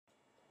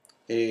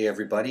Hey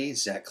everybody,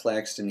 Zak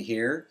Claxton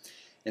here.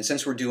 And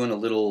since we're doing a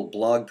little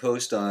blog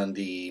post on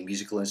the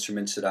musical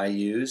instruments that I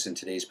use, and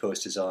today's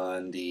post is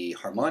on the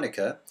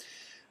harmonica,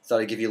 I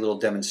thought I'd give you a little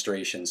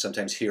demonstration.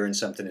 Sometimes hearing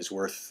something is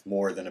worth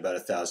more than about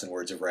 1,000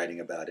 words of writing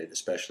about it,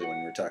 especially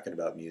when we're talking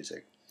about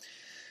music.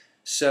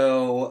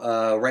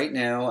 So right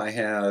now I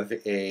have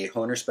a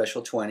Hohner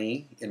Special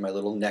 20 in my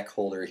little neck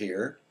holder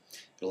here.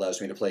 It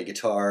allows me to play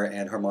guitar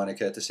and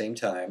harmonica at the same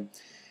time.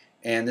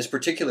 And this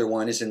particular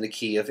one is in the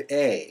key of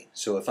A.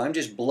 So if I'm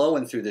just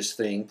blowing through this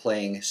thing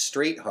playing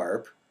straight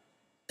harp,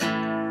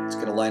 it's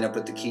going to line up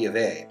with the key of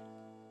A.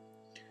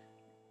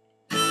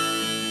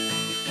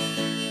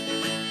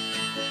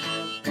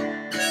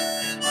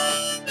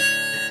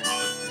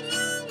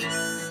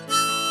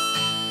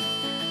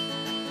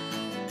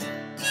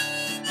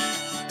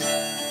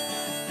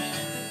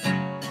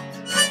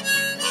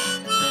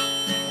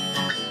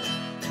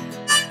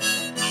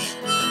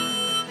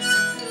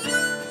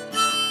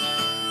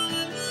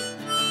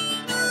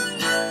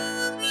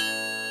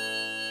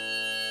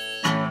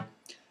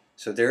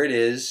 So there it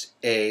is,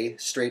 A,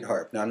 straight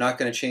harp. Now I'm not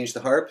going to change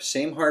the harp,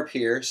 same harp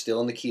here, still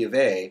in the key of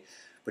A,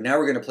 but now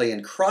we're going to play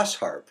in cross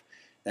harp.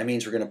 That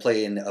means we're going to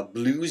play in a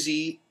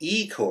bluesy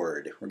E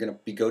chord. We're going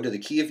to go to the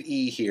key of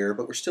E here,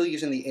 but we're still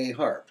using the A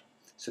harp.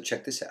 So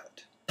check this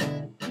out.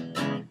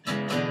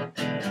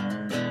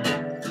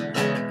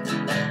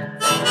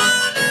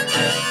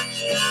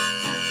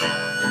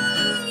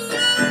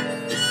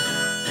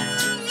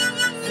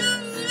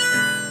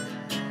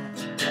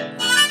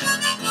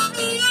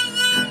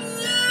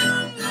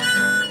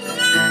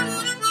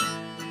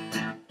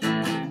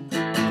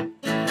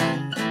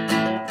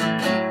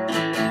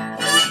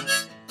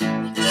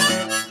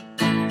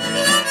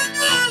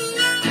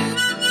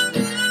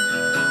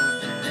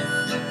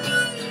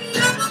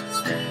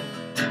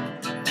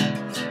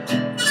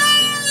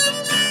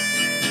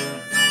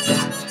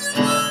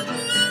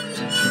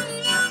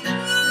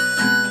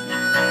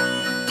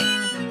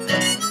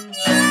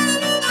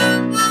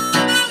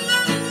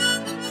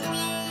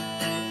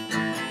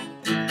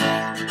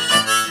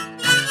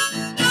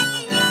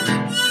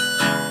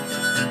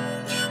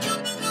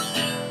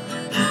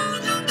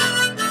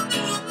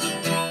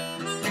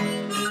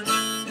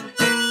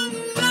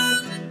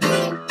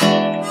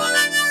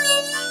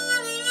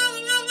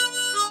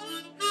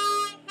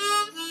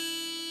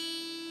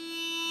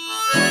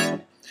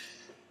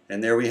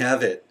 And there we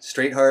have it.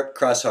 Straight harp,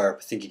 cross harp.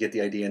 I think you get the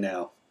idea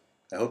now.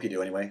 I hope you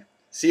do anyway.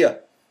 See ya.